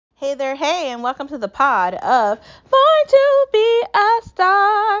Hey there, hey, and welcome to the pod of Born to Be a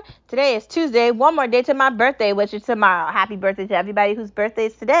Star. Today is Tuesday, one more day to my birthday, which is tomorrow. Happy birthday to everybody whose birthday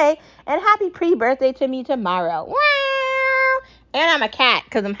is today, and happy pre-birthday to me tomorrow. Wow! And I'm a cat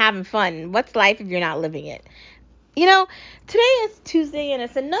because I'm having fun. What's life if you're not living it? You know, today is Tuesday, and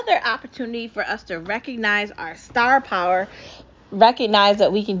it's another opportunity for us to recognize our star power, recognize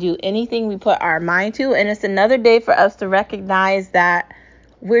that we can do anything we put our mind to, and it's another day for us to recognize that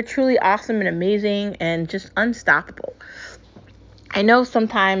we're truly awesome and amazing and just unstoppable. I know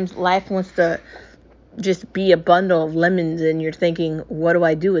sometimes life wants to just be a bundle of lemons and you're thinking, what do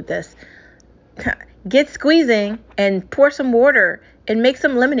I do with this? Get squeezing and pour some water and make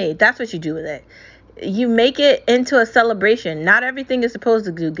some lemonade. That's what you do with it. You make it into a celebration. Not everything is supposed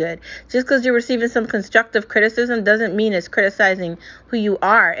to do good. Just because you're receiving some constructive criticism doesn't mean it's criticizing who you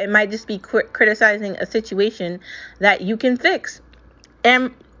are. It might just be criticizing a situation that you can fix.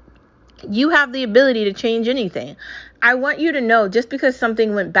 And you have the ability to change anything. I want you to know just because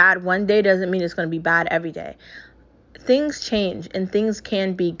something went bad one day doesn't mean it's going to be bad every day. Things change and things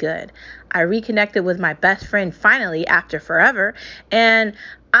can be good. I reconnected with my best friend finally after forever, and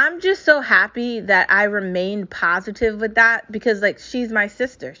I'm just so happy that I remained positive with that because she's my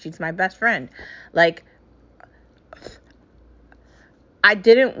sister. She's my best friend. Like, I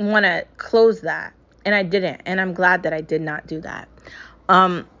didn't want to close that, and I didn't, and I'm glad that I did not do that.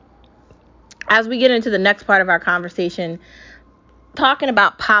 As we get into the next part of our conversation, talking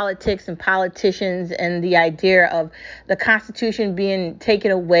about politics and politicians and the idea of the Constitution being taken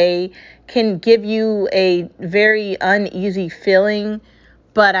away can give you a very uneasy feeling.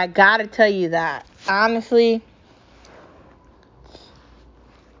 But I gotta tell you that, honestly,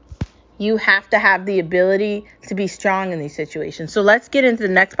 you have to have the ability to be strong in these situations. So let's get into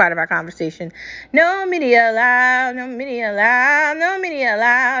the next part of our conversation. No media allowed, no media allowed, no media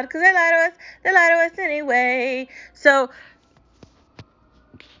allowed, because they lie to us anyway. So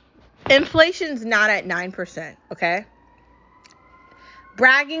inflation's not at 9%, okay?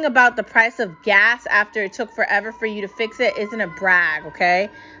 Bragging about the price of gas after it took forever for you to fix it isn't a brag, okay?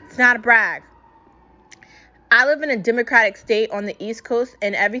 It's not a brag. I live in a Democratic state on the East Coast,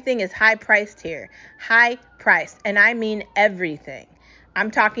 and everything is high priced here. High priced, and I mean everything. I'm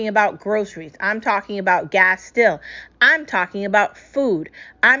talking about groceries. I'm talking about gas still. I'm talking about food.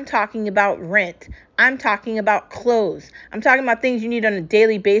 I'm talking about rent. I'm talking about clothes. I'm talking about things you need on a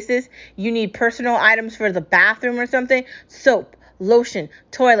daily basis. You need personal items for the bathroom or something. Soap, lotion,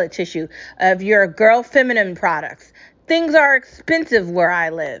 toilet tissue. If you're a girl, feminine products. Things are expensive where I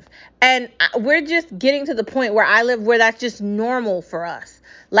live. And we're just getting to the point where I live where that's just normal for us.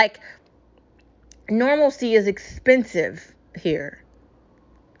 Like, normalcy is expensive here.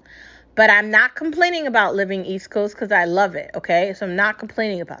 But I'm not complaining about living East Coast because I love it, okay? So I'm not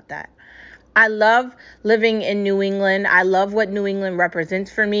complaining about that. I love living in New England. I love what New England represents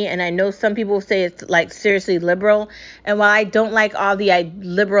for me. And I know some people say it's seriously liberal. And while I don't like all the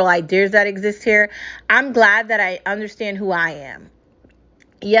liberal ideas that exist here, I'm glad that I understand who I am.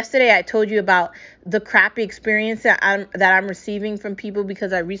 Yesterday, I told you about the crappy experience that I'm receiving from people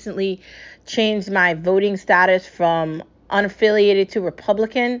because I recently changed my voting status from unaffiliated to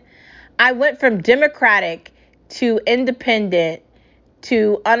Republican. I went from Democratic to independent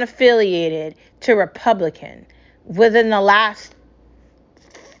to unaffiliated to Republican within the last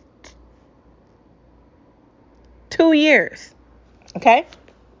 2 years. Okay?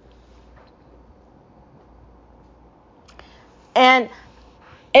 And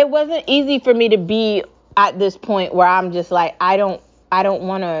it wasn't easy for me to be at this point where I'm just like, I don't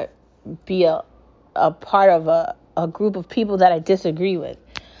want to be a part of a group of people that I disagree with.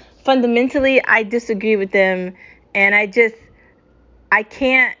 Fundamentally, I disagree with them, and I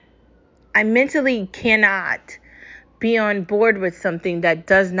mentally cannot be on board with something that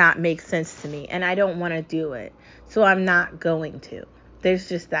does not make sense to me, and I don't want to do it. So I'm not going to. There's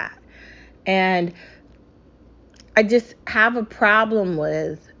just that. And I just have a problem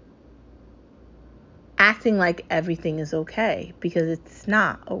with acting like everything is okay because it's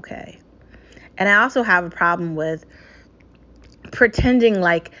not okay. And I also have a problem with pretending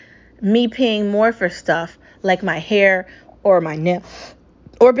like me paying more for stuff like my hair or my nails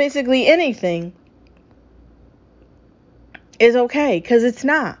or basically anything is okay, because it's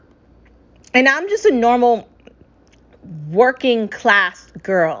not. And I'm just a normal working class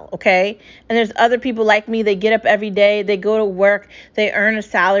girl, okay? And there's other people like me. They get up every day, they go to work, they earn a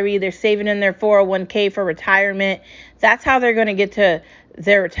salary, they're saving in their 401k for retirement. That's how they're going to get to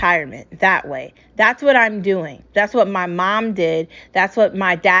their retirement, that way. That's what I'm doing. That's what my mom did. That's what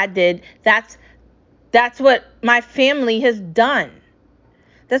my dad did. That's what my family has done.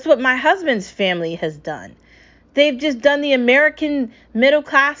 That's what my husband's family has done. They've just done the American middle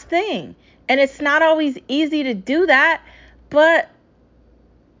class thing. And it's not always easy to do that, but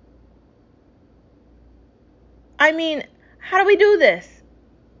I mean, how do we do this?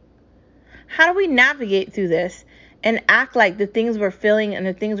 How do we navigate through this and act like the things we're feeling and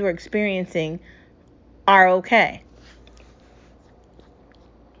the things we're experiencing are okay?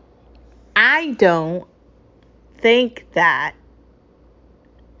 I don't think that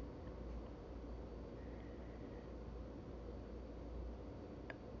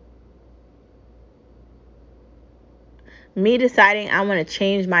me deciding I want to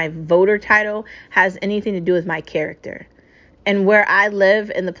change my voter title has anything to do with my character. And where I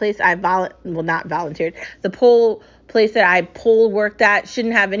live and the place I not volunteered, the poll place that I poll worked at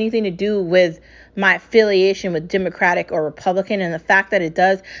shouldn't have anything to do with my affiliation with Democratic or Republican. And the fact that it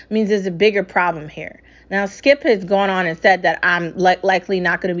does means there's a bigger problem here. Now, Skip has gone on and said that I'm likely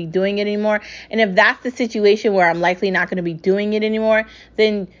not going to be doing it anymore. And if that's the situation where I'm likely not going to be doing it anymore,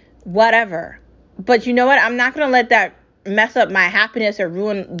 then whatever. But you know what? I'm not going to let that mess up my happiness or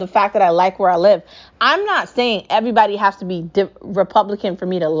ruin the fact that I like where I live. I'm not saying everybody has to be Republican for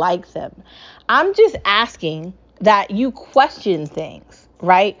me to like them. I'm just asking that you question things,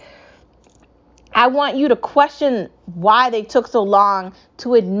 right? I want you to question why they took so long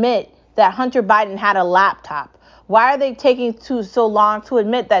to admit that Hunter Biden had a laptop. Why are they taking so long to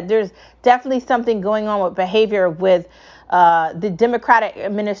admit that there's definitely something going on with behavior with the Democratic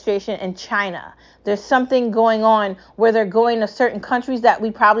administration in China? There's something going on where they're going to certain countries that we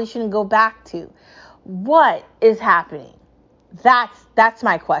probably shouldn't go back to. What is happening? That's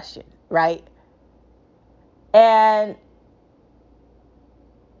my question, right? And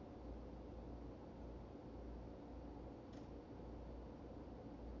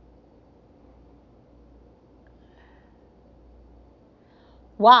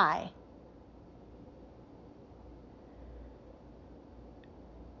why?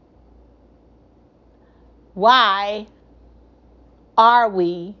 Why are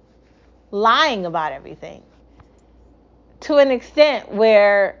we lying about everything to an extent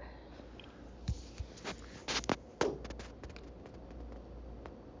where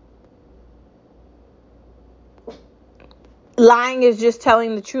lying is just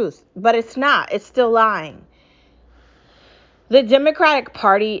telling the truth? But it's not. It's still lying. The Democratic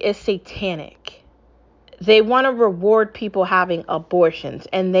Party is satanic. They want to reward people having abortions,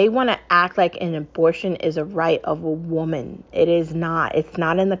 and they want to act like an abortion is a right of a woman. It is not. It's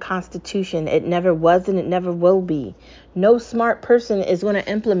not in the Constitution. It never was, and it never will be. No smart person is going to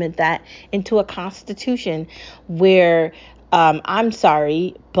implement that into a Constitution where, I'm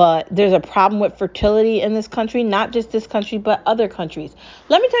sorry, but there's a problem with fertility in this country, not just this country, but other countries.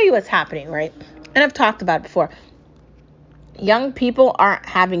 Let me tell you what's happening, right? And I've talked about it before. Young people aren't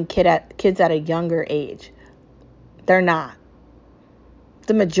having kids at a younger age. They're not.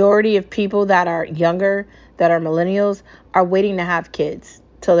 The majority of people that are younger, that are millennials, are waiting to have kids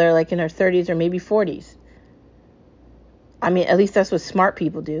till they're like in their 30s or maybe 40s. I mean, at least that's what smart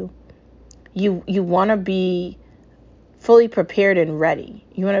people do. You want to be fully prepared and ready.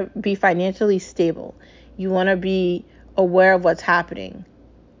 You want to be financially stable. You want to be aware of what's happening.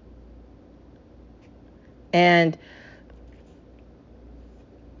 And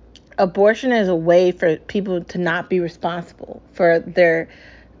abortion is a way for people to not be responsible for their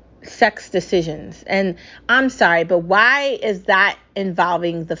sex decisions. And I'm sorry, but why is that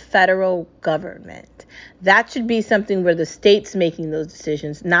involving the federal government? That should be something where the state's making those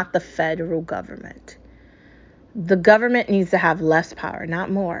decisions, not the federal government. The government needs to have less power, not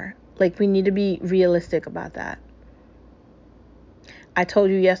more. Like, we need to be realistic about that. I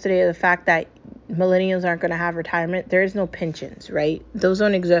told you yesterday the fact that millennials aren't going to have retirement. There is no pensions, right? Those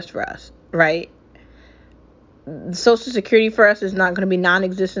don't exist for us, right? Social Security for us is not going to be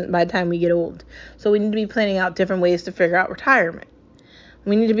non-existent by the time we get old. So we need to be planning out different ways to figure out retirement.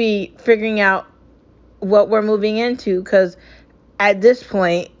 We need to be figuring out what we're moving into, because at this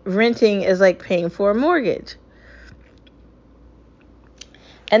point, renting is like paying for a mortgage.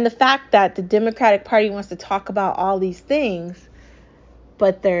 And the fact that the Democratic Party wants to talk about all these things,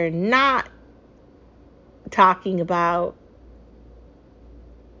 but they're not talking about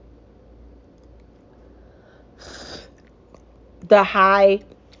the high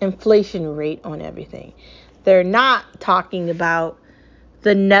inflation rate on everything. They're not talking about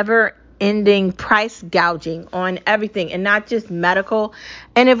the never ending price gouging on everything, and not just medical.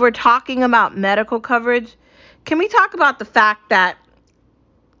 And if we're talking about medical coverage, can we talk about the fact that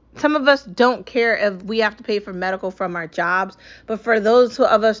some of us don't care if we have to pay for medical from our jobs, but for those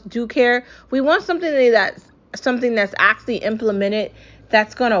of us do care, we want something that's actually implemented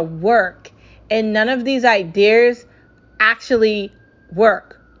that's going to work. And none of these ideas actually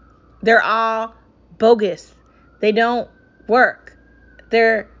work. They're all bogus. They don't work.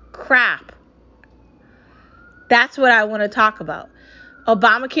 They're crap. That's what I want to talk about.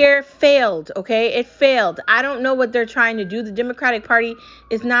 Obamacare failed, okay? It failed. I don't know what they're trying to do. The Democratic Party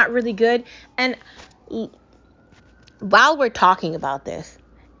is not really good. And while we're talking about this,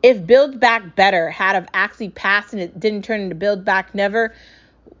 if Build Back Better had have actually passed and it didn't turn into Build Back Never,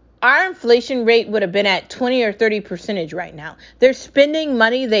 our inflation rate would have been at 20 or 30% right now. They're spending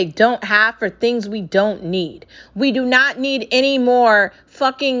money they don't have for things we don't need. We do not need any more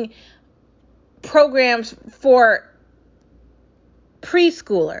fucking programs for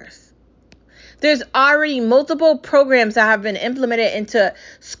preschoolers. There's already multiple programs that have been implemented into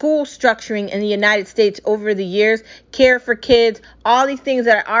school structuring in the United States over the years. Care for kids, all these things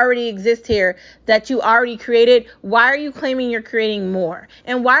that already exist here that you already created. Why are you claiming you're creating more?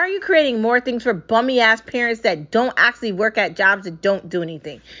 And why are you creating more things for bummy ass parents that don't actually work at jobs that don't do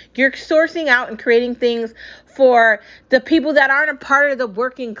anything? You're sourcing out and creating things for the people that aren't a part of the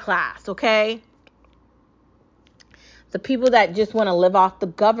working class, okay? The people that just want to live off the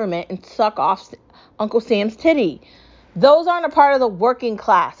government and suck off Uncle Sam's titty. Those aren't a part of the working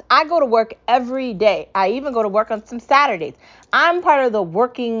class. I go to work every day. I even go to work on some Saturdays. I'm part of the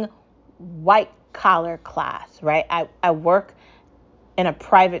working white collar class, right? I work in a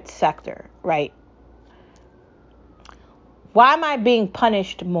private sector, right? Why am I being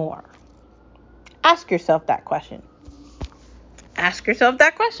punished more? Ask yourself that question. Ask yourself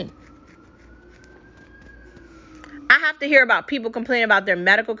that question. I have to hear about people complaining about their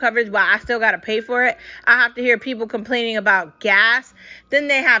medical coverage while I still got to pay for it. I have to hear people complaining about gas. Then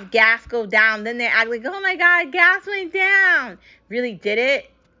they have gas go down. Then they act like, oh my God, gas went down. Really did it?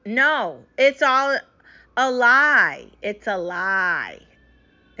 No, it's all a lie. It's a lie.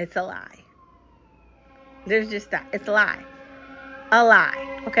 It's a lie. There's just that. It's a lie. A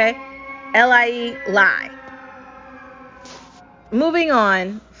lie. Okay? L-I-E, lie. Moving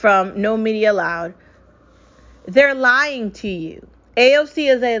on from No Media Allowed. They're lying to you.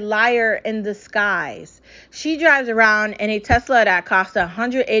 AOC is a liar in disguise. She drives around in a Tesla that costs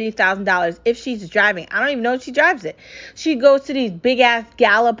 $180,000 if she's driving. I don't even know if she drives it. She goes to these big ass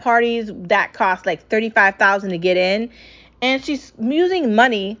gala parties that cost like $35,000 to get in, and she's using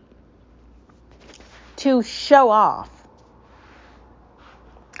money to show off.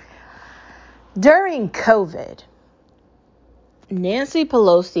 During COVID, Nancy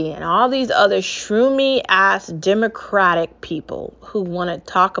Pelosi and all these other shroomy ass Democratic people who want to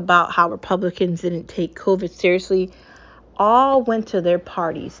talk about how Republicans didn't take COVID seriously all went to their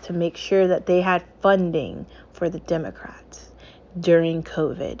parties to make sure that they had funding for the Democrats during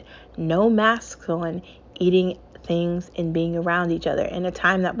COVID. No masks on, eating things and being around each other in a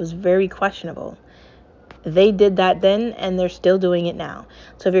time that was very questionable. They did that then and they're still doing it now.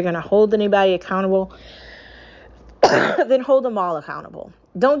 So if you're going to hold anybody accountable, then hold them all accountable.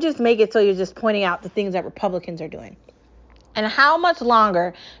 Don't just make it so you're just pointing out the things that Republicans are doing. And how much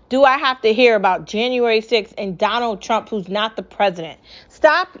longer do I have to hear about January 6th and Donald Trump, who's not the president?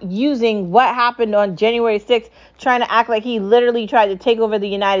 Stop using what happened on January 6th trying to act like he literally tried to take over the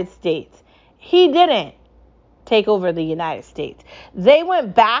United States. He didn't take over the United States. They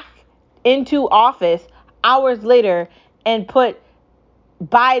went back into office hours later and put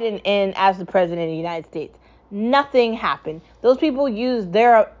Biden in as the president of the United States. Nothing happened. Those people used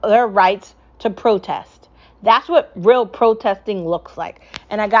their rights to protest. That's what real protesting looks like.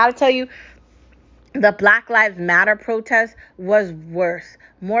 And I gotta tell you, the Black Lives Matter protest was worse.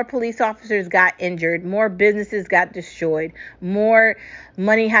 More police officers got injured. More businesses got destroyed. More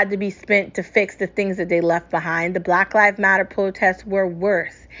money had to be spent to fix the things that they left behind. The Black Lives Matter protests were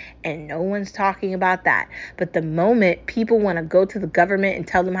worse. And no one's talking about that. But the moment people want to go to the government and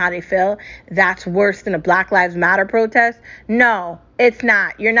tell them how they feel, that's worse than a Black Lives Matter protest? No, it's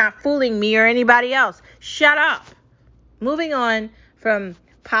not. You're not fooling me or anybody else. Shut up. Moving on from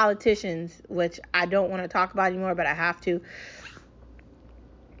politicians, which I don't want to talk about anymore, but I have to.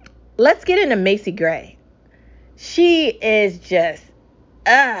 Let's get into Macy Gray. She is just,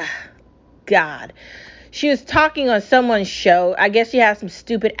 God. She was talking on someone's show. I guess she has some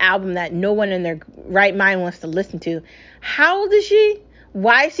stupid album that no one in their right mind wants to listen to. How old is she?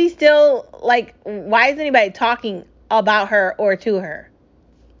 Why is she still, why is anybody talking about her or to her?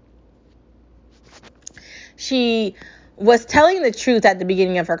 She was telling the truth at the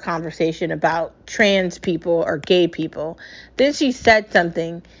beginning of her conversation about trans people or gay people. Then she said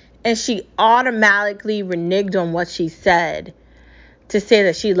something and she automatically reneged on what she said to say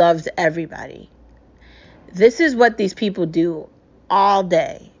that she loves everybody. This is what these people do all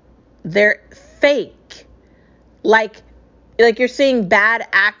day. They're fake. Like you're seeing bad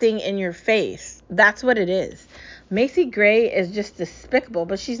acting in your face. That's what it is. Macy Gray is just despicable,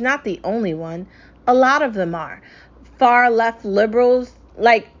 but she's not the only one. A lot of them are. Far left liberals,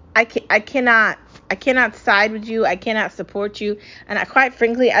 like I cannot side with you. I cannot support you, and quite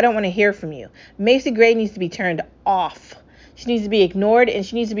frankly, I don't want to hear from you. Macy Gray needs to be turned off. She needs to be ignored, and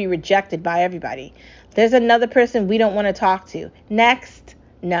she needs to be rejected by everybody. There's another person we don't want to talk to. Next,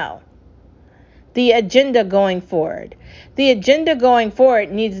 no. The agenda going forward. The agenda going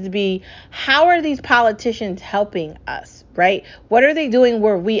forward needs to be, how are these politicians helping us, right? What are they doing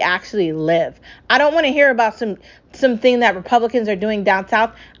where we actually live? I don't want to hear about something that Republicans are doing down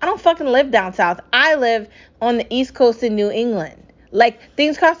south. I don't fucking live down south. I live on the East Coast in New England. Like,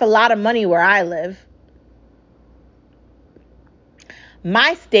 things cost a lot of money where I live.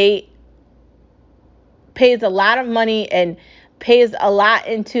 My state pays a lot of money and pays a lot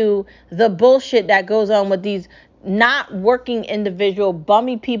into the bullshit that goes on with these not working individual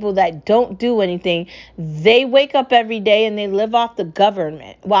bummy people that don't do anything. They wake up every day and they live off the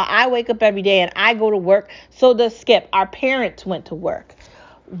government, while I wake up every day and I go to work. So does Skip. Our parents went to work.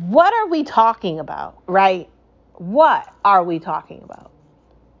 What are we talking about, right? What are we talking about?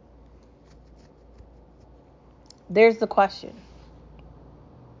 There's the question.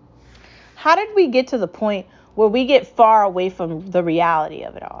 How did we get to the point where we get far away from the reality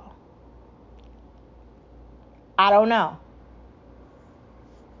of it all? I don't know.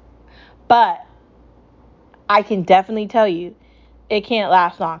 But I can definitely tell you it can't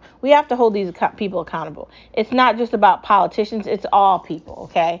last long. We have to hold these people accountable. It's not just about politicians. It's all people,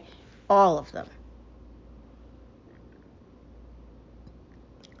 okay? All of them.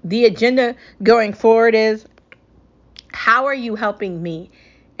 The agenda going forward is, how are you helping me?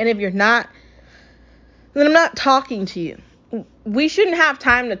 And if you're not, then I'm not talking to you. We shouldn't have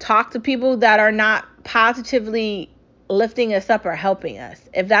time to talk to people that are not positively lifting us up or helping us.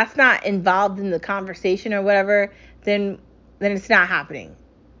 If that's not involved in the conversation or whatever, then it's not happening.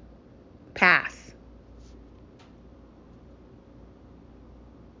 Pass.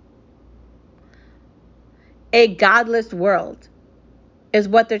 A godless world is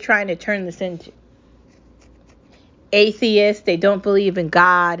what they're trying to turn this into. Atheists, they don't believe in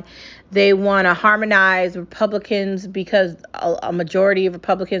God. They want to harmonize Republicans because a majority of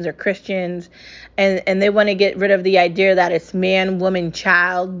Republicans are Christians, and they want to get rid of the idea that it's man, woman,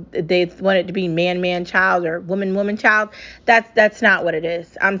 child. They want it to be man, man, child, or woman, woman, child. That's not what it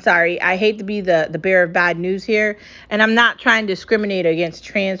is. I'm sorry. I hate to be the bearer of bad news here, and I'm not trying to discriminate against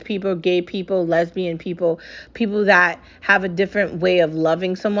trans people, gay people, lesbian people, people that have a different way of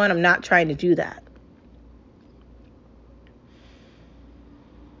loving someone. I'm not trying to do that.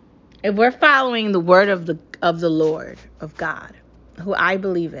 If we're following the word of the Lord, of God, who I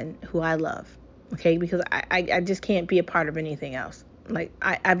believe in, who I love, okay, because I just can't be a part of anything else. Like,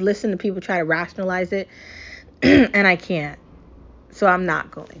 I've listened to people try to rationalize it, and I can't. So I'm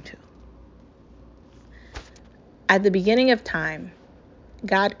not going to. At the beginning of time,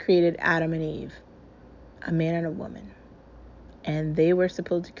 God created Adam and Eve, a man and a woman, and they were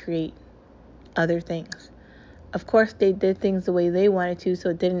supposed to create other things. Of course, they did things the way they wanted to,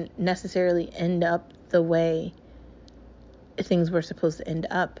 so it didn't necessarily end up the way things were supposed to end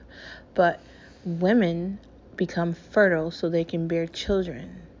up. But women become fertile so they can bear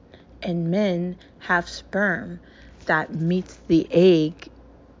children, and men have sperm that meets the egg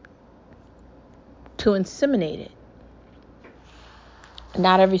to inseminate it.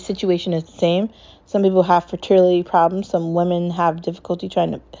 Not every situation is the same. Some people have fertility problems. Some women have difficulty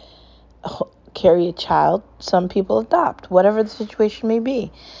trying to carry a child. Some people adopt, whatever the situation may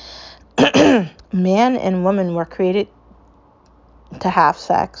be. Man and woman were created to have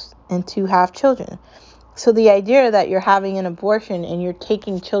sex and to have children. So the idea that you're having an abortion and you're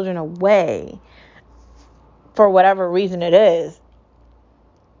taking children away for whatever reason it is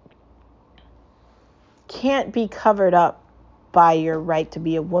can't be covered up by your right to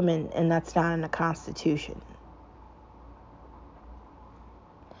be a woman, and that's not in the Constitution.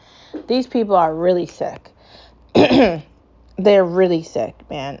 These people are really sick. They're really sick,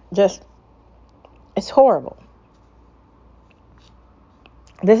 man. Just, it's horrible.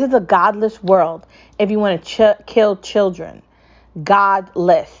 This is a godless world if you want to kill children.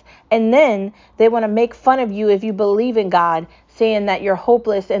 Godless. And then they want to make fun of you if you believe in God, saying that you're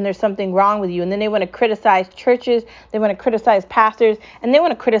hopeless and there's something wrong with you. And then they want to criticize churches, they want to criticize pastors, and they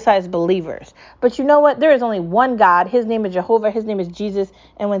want to criticize believers. But you know what? There is only one God. His name is Jehovah. His name is Jesus.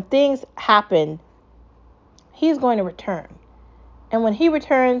 And when things happen, he's going to return. And when he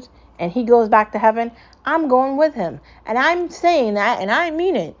returns and he goes back to heaven, I'm going with him. And I'm saying that, and I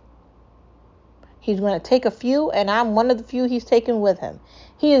mean it. He's going to take a few, and I'm one of the few he's taken with him.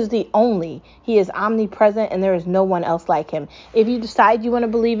 He is the only. He is omnipresent, and there is no one else like him. If you decide you want to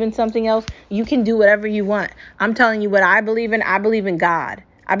believe in something else, you can do whatever you want. I'm telling you what I believe in. I believe in God.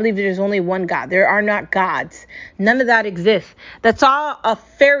 I believe there's only one God. There are not gods. None of that exists. That's all a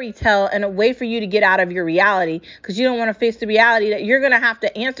fairy tale and a way for you to get out of your reality, because you don't want to face the reality that you're going to have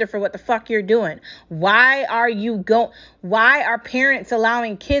to answer for what the fuck you're doing. Why are parents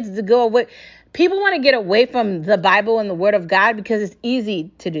allowing kids to go away? People want to get away from the Bible and the Word of God because it's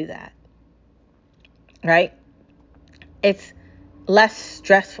easy to do that, right? It's less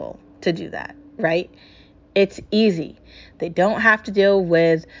stressful to do that, right? It's easy. They don't have to deal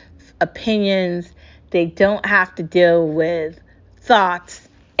with opinions. They don't have to deal with thoughts.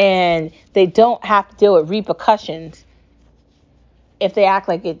 And they don't have to deal with repercussions if they act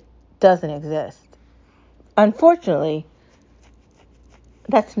like it doesn't exist. Unfortunately,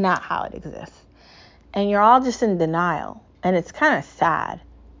 that's not how it exists. And you're all just in denial. And it's kind of sad.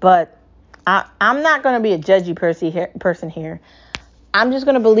 But I'm not going to be a judgy person here. I'm just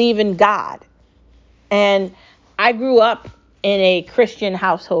going to believe in God. And I grew up in a Christian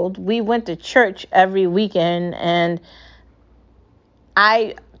household. We went to church every weekend, and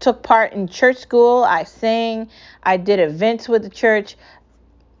I took part in church school. I sang. I did events with the church.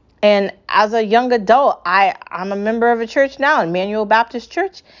 And as a young adult, I'm a member of a church now, Emmanuel Baptist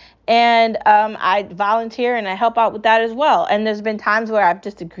Church. And I volunteer and I help out with that as well. And there's been times where I've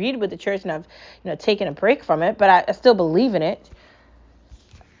disagreed with the church and I've taken a break from it, but I still believe in it.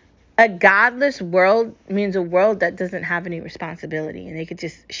 A godless world means a world that doesn't have any responsibility, and they could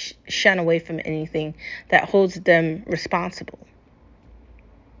just shun away from anything that holds them responsible.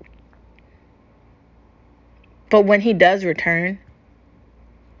 But when he does return,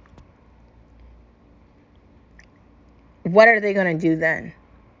 what are they going to do then?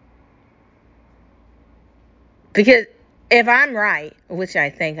 Because if I'm right, which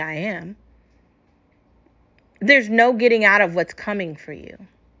I think I am, there's no getting out of what's coming for you.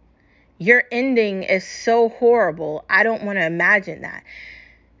 Your ending is so horrible. I don't want to imagine that.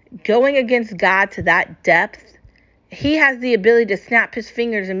 Going against God to that depth, he has the ability to snap his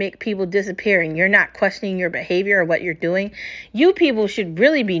fingers and make people disappear, and you're not questioning your behavior or what you're doing. You people should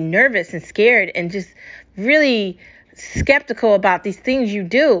really be nervous and scared and just really skeptical about these things you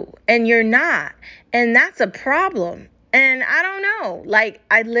do, and you're not. And that's a problem. And I don't know.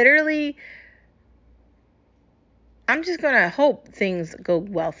 I'm just going to hope things go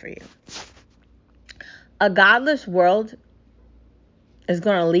well for you. A godless world is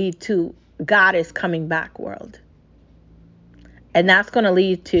going to lead to God is coming back world. And that's going to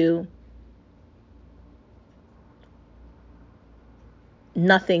lead to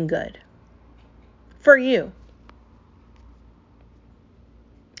nothing good for you.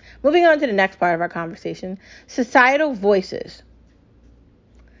 Moving on to the next part of our conversation, societal voices.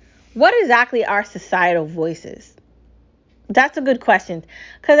 What exactly are societal voices? That's a good question,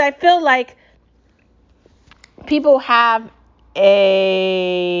 because I feel like people have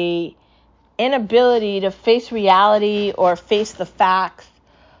a inability to face reality or face the facts.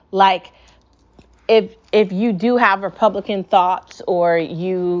 Like if you do have Republican thoughts or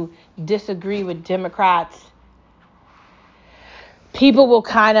you disagree with Democrats, people will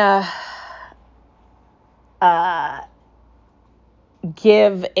kind of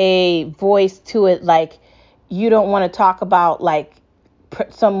give a voice to it, like you don't want to talk about like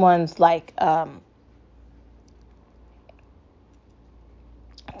someone's like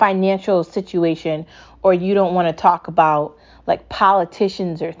financial situation, or you don't want to talk about like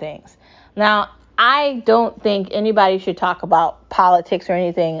politicians or things. Now, I don't think anybody should talk about politics or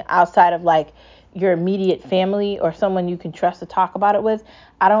anything outside of like your immediate family or someone you can trust to talk about it with.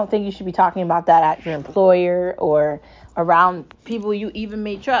 I don't think you should be talking about that at your employer or around people you even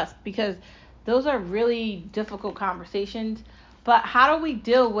may trust, because those are really difficult conversations. But how do we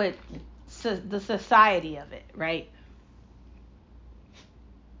deal with the society of it, right?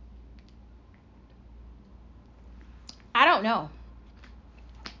 I don't know.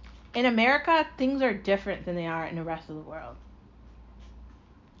 In America, things are different than they are in the rest of the world.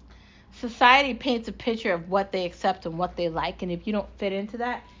 Society paints a picture of what they accept and what they like, and if you don't fit into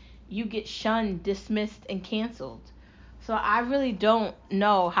that, you get shunned, dismissed, and canceled. So I really don't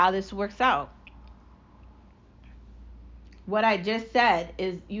know how this works out. What I just said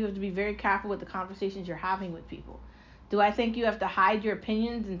is you have to be very careful with the conversations you're having with people. Do I think you have to hide your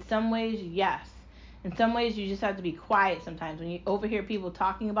opinions? In some ways, yes. In some ways, you just have to be quiet sometimes. When you overhear people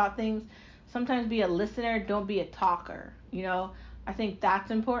talking about things, sometimes be a listener, don't be a talker. I think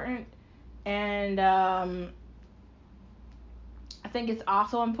that's important. And I think it's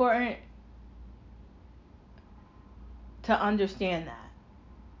also important to understand that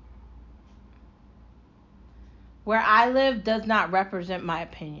where I live does not represent my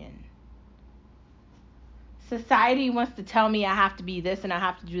opinion. Society wants to tell me I have to be this and I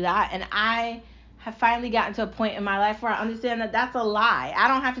have to do that, and I have finally gotten to a point in my life where I understand that that's a lie. I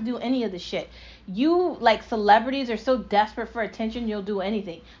don't have to do any of the shit. You, like, celebrities are so desperate for attention, you'll do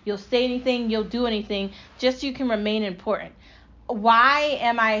anything. You'll say anything, you'll do anything just so you can remain important. Why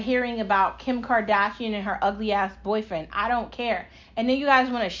am I hearing about Kim Kardashian and her ugly ass boyfriend? I don't care. And then you guys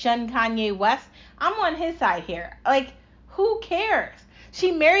want to shun Kanye West? I'm on his side here. Like, who cares?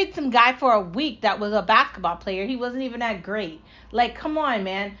 She married some guy for a week that was a basketball player. He wasn't even that great. Like, come on,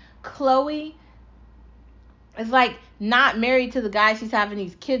 man. Khloe is like not married to the guy she's having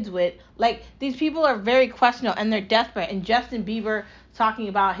these kids with. Like, these people are very questionable and they're desperate. And Justin Bieber talking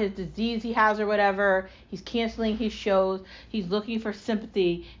about his disease he has or whatever. He's canceling his shows. He's looking for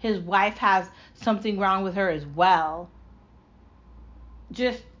sympathy. His wife has something wrong with her as well.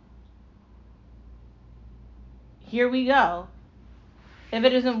 Just here we go. If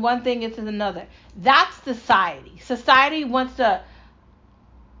it isn't one thing, it's another. That's society. Society wants to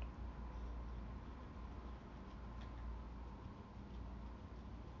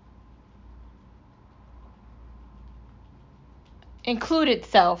include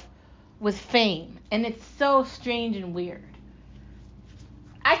itself with fame. And it's so strange and weird.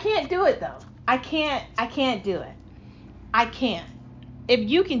 I can't do it though. I can't do it. I can't. If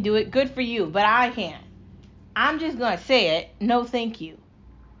you can do it, good for you, but I can't. I'm just going to say it. No, thank you.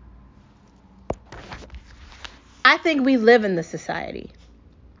 I think we live in the society.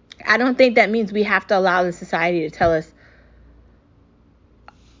 I don't think that means we have to allow the society to tell us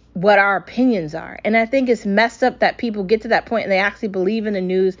what our opinions are. And I think it's messed up that people get to that point and they actually believe in the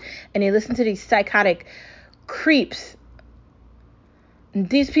news and they listen to these psychotic creeps.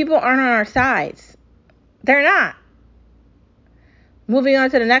 These people aren't on our sides. They're not. Moving on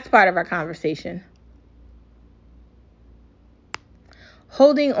to the next part of our conversation.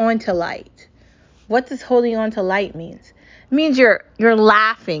 Holding on to light. What does holding on to light means? It means you're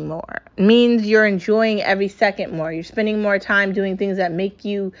laughing more. It means you're enjoying every second more. You're spending more time doing things that make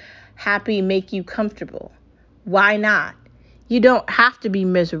you happy, make you comfortable. Why not? You don't have to be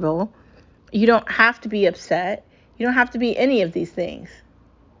miserable. You don't have to be upset. You don't have to be any of these things.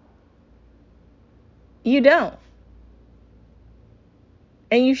 You don't.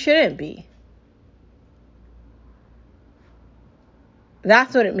 And you shouldn't be.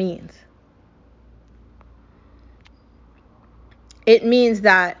 That's what it means. It means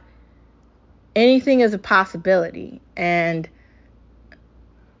that anything is a possibility and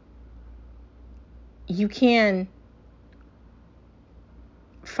you can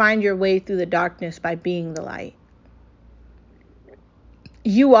find your way through the darkness by being the light.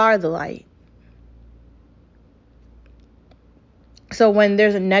 You are the light. So when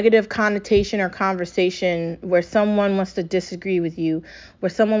there's a negative connotation or conversation where someone wants to disagree with you, where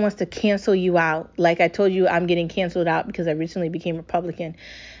someone wants to cancel you out, like I told you, I'm getting canceled out because I recently became Republican.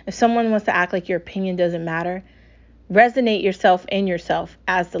 If someone wants to act like your opinion doesn't matter, resonate yourself in yourself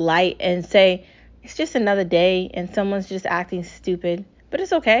as the light and say, it's just another day and someone's just acting stupid. But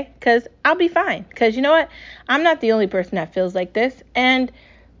it's okay because I'll be fine. Because you know what? I'm not the only person that feels like this. And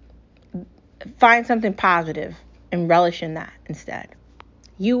find something positive and relish in that instead.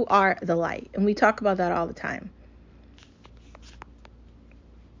 You are the light. And we talk about that all the time.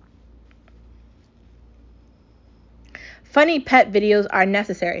 Funny pet videos are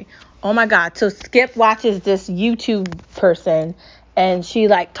necessary. Oh my God. So Skip watches this YouTube person and she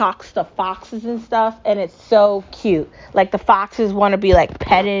like talks to foxes and stuff. And it's so cute. Like the foxes want to be like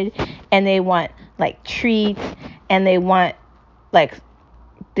petted and they want like treats and they want like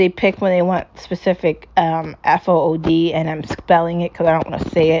they pick when they want specific FOOD, and I'm spelling it because I don't want to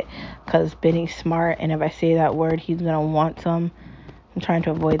say it because Benny's smart, and if I say that word, he's going to want some. I'm trying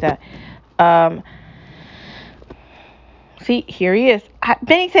to avoid that. See, here he is.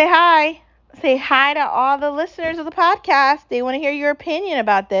 Benny, say hi. Say hi to all the listeners of the podcast. They want to hear your opinion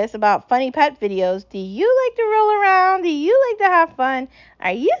about this, about funny pet videos. Do you like to roll around? Do you like to have fun?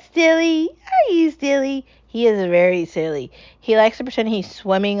 Are you silly? Are you silly? He is very silly. He likes to pretend he's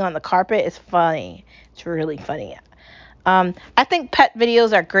swimming on the carpet. It's funny. It's really funny. I think pet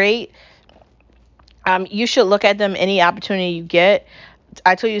videos are great. You should look at them any opportunity you get.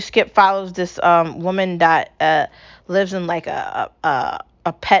 I told you Skip follows this woman that lives in like a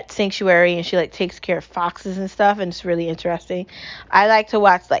a pet sanctuary, and she like takes care of foxes and stuff, and it's really interesting. I like to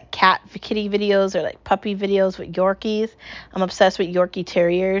watch like kitty videos or like puppy videos with Yorkies. I'm obsessed with Yorkie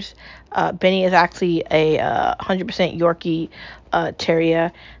terriers. Benny is actually a 100% Yorkie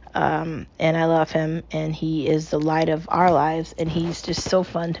terrier, and I love him, and he is the light of our lives, and he's just so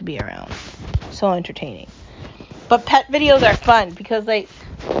fun to be around, so entertaining. But pet videos are fun because like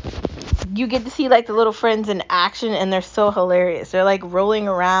you get to see like the little friends in action, and they're so hilarious. They're like rolling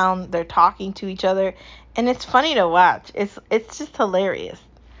around, they're talking to each other, and it's funny to watch. It's just hilarious.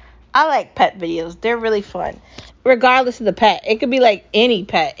 I like pet videos. They're really fun. Regardless of the pet. It could be like any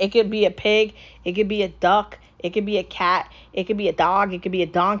pet. It could be a pig, it could be a duck, it could be a cat, it could be a dog, it could be a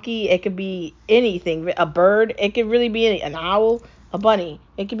donkey, it could be anything. A bird, it could really be an owl, a bunny.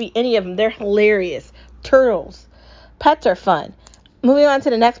 It could be any of them. They're hilarious. Turtles. Pets are fun. Moving on to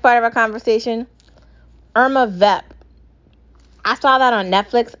the next part of our conversation. Irma Vep. I saw that on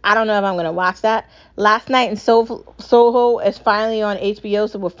Netflix. I don't know if I'm going to watch that. Last Night in Soho is finally on HBO,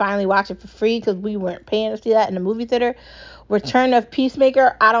 so we'll finally watch it for free because we weren't paying to see that in the movie theater. Return of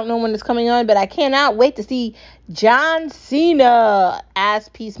Peacemaker. I don't know when it's coming on, but I cannot wait to see John Cena as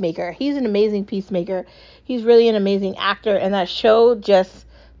Peacemaker. He's an amazing Peacemaker. He's really an amazing actor, and that show just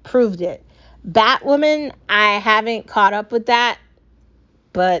proved it. Batwoman, I haven't caught up with that,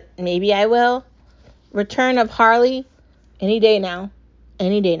 but maybe I will. Return of Harley, any day now.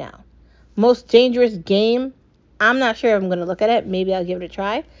 Any day now. Most Dangerous Game. I'm not sure if I'm going to look at it. Maybe I'll give it a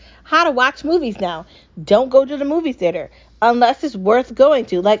try. How to watch movies now. Don't go to the movie theater unless it's worth going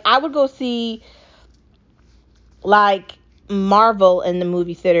to. Like, I would go see, like, Marvel in the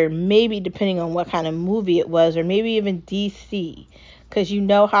movie theater, maybe depending on what kind of movie it was, or maybe even DC. Because you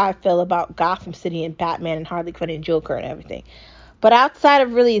know how I feel about Gotham City and Batman and Harley Quinn and Joker and everything. But outside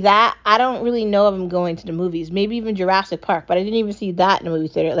of really that, I don't really know if I'm going to the movies. Maybe even Jurassic Park, but I didn't even see that in the movie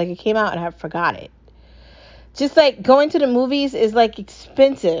theater. Like, it came out and I forgot it. Just like going to the movies is like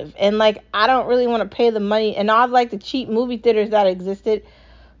expensive, and like I don't really want to pay the money. And all like the cheap movie theaters that existed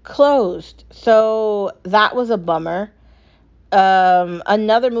closed, so that was a bummer.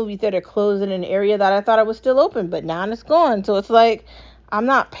 Another movie theater closed in an area that I thought it was still open, but now it's gone. So it's like I'm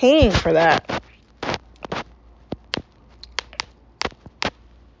not paying for that.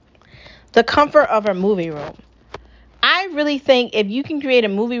 The comfort of a movie room. I really think if you can create a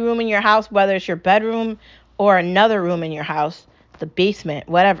movie room in your house, whether it's your bedroom or another room in your house, the basement,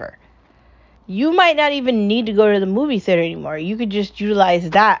 whatever, you might not even need to go to the movie theater anymore. You could just utilize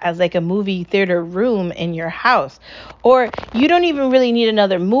that as like a movie theater room in your house. Or you don't even really need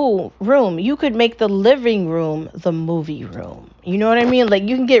another room. You could make the living room the movie room. You know what I mean? Like,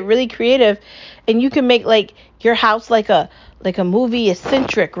 you can get really creative, and you can make like your house like a movie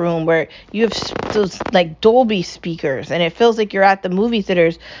eccentric room where you have those like Dolby speakers, and it feels like you're at the movie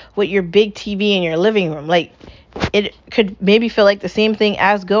theaters with your big TV in your living room. Like, it could maybe feel like the same thing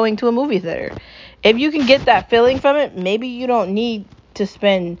as going to a movie theater. If you can get that feeling from it, maybe you don't need to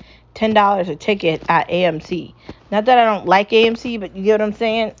spend $10 a ticket at AMC. Not that I don't like AMC, but you get what I'm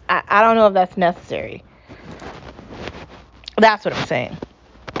saying? I don't know if that's necessary. That's what I'm saying.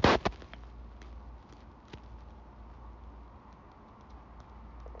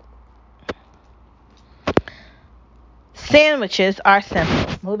 Sandwiches are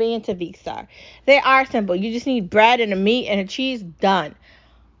simple. Moving into V-Star. They are simple. You just need bread and a meat and a cheese. Done.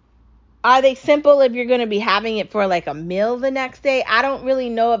 Are they simple if you're going to be having it for like a meal the next day? I don't really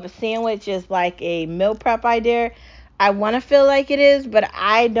know if a sandwich is like a meal prep idea. I want to feel like it is, but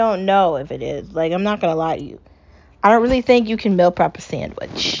I don't know if it is. Like, I'm not going to lie to you. I don't really think you can meal prep a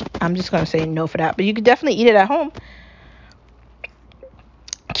sandwich. I'm just going to say no for that. But you could definitely eat it at home.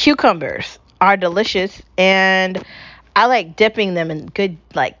 Cucumbers are delicious, and I like dipping them in good,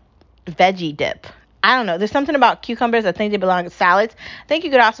 like, veggie dip. I don't know. There's something about cucumbers. I think they belong in salads. I think you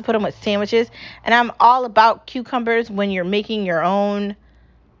could also put them with sandwiches. And I'm all about cucumbers when you're making your own,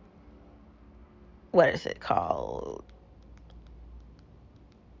 what is it called?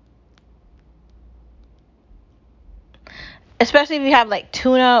 Especially if you have like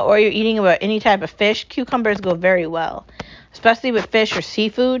tuna or you're eating about any type of fish, cucumbers go very well. Especially with fish or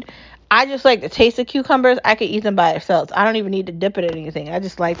seafood. I just like the taste of cucumbers. I could eat them by themselves. I don't even need to dip it in anything. I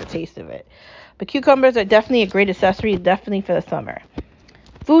just like the taste of it. But cucumbers are definitely a great accessory, definitely for the summer.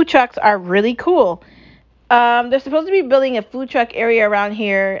 Food trucks are really cool. They're supposed to be building a food truck area around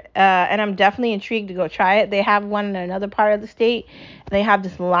here, and I'm definitely intrigued to go try it. They have one in another part of the state, and they have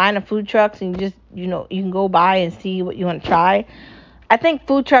this line of food trucks, and you can go by and see what you want to try. I think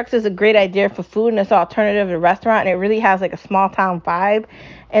food trucks is a great idea for food, and it's an alternative to restaurant, and it really has like a small town vibe,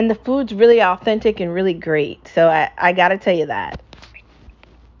 and the food's really authentic and really great. So I gotta tell you that.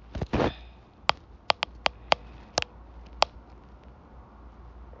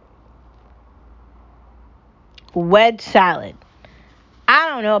 Wedge salad. I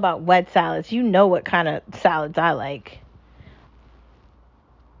don't know about wedge salads. You know what kind of salads I like.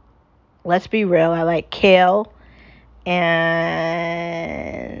 Let's be real. I like kale and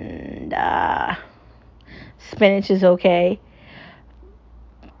spinach is okay.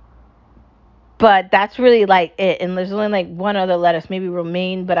 But that's really like it. And there's only like one other lettuce, maybe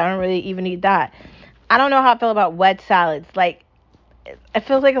romaine, but I don't really even eat that. I don't know how I feel about wedge salads. Like, it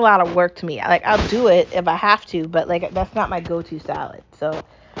feels like a lot of work to me. Like, I'll do it if I have to, but like that's not my go-to salad. So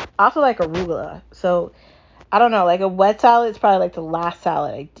I also like arugula. So I don't know. Like a wet salad is probably like the last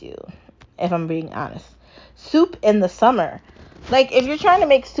salad I do, if I'm being honest. Soup in the summer. Like, if you're trying to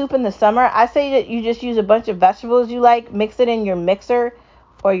make soup in the summer, I say that you just use a bunch of vegetables you like, mix it in your mixer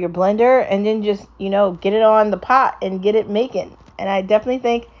or your blender, and then just, get it on the pot and get it making. And I definitely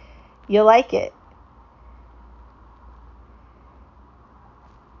think you'll like it.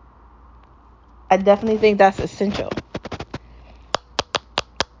 I definitely think that's essential.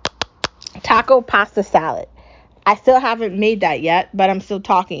 Taco pasta salad. I still haven't made that yet, but I'm still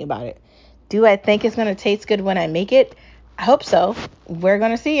talking about it. Do I think it's going to taste good when I make it? I hope so. We're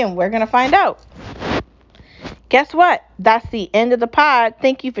going to see and we're going to find out. Guess what? That's the end of the pod.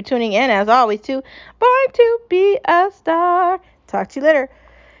 Thank you for tuning in, as always, to Born to Be a Star. Talk to you later.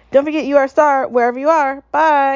 Don't forget, you are a star wherever you are. Bye.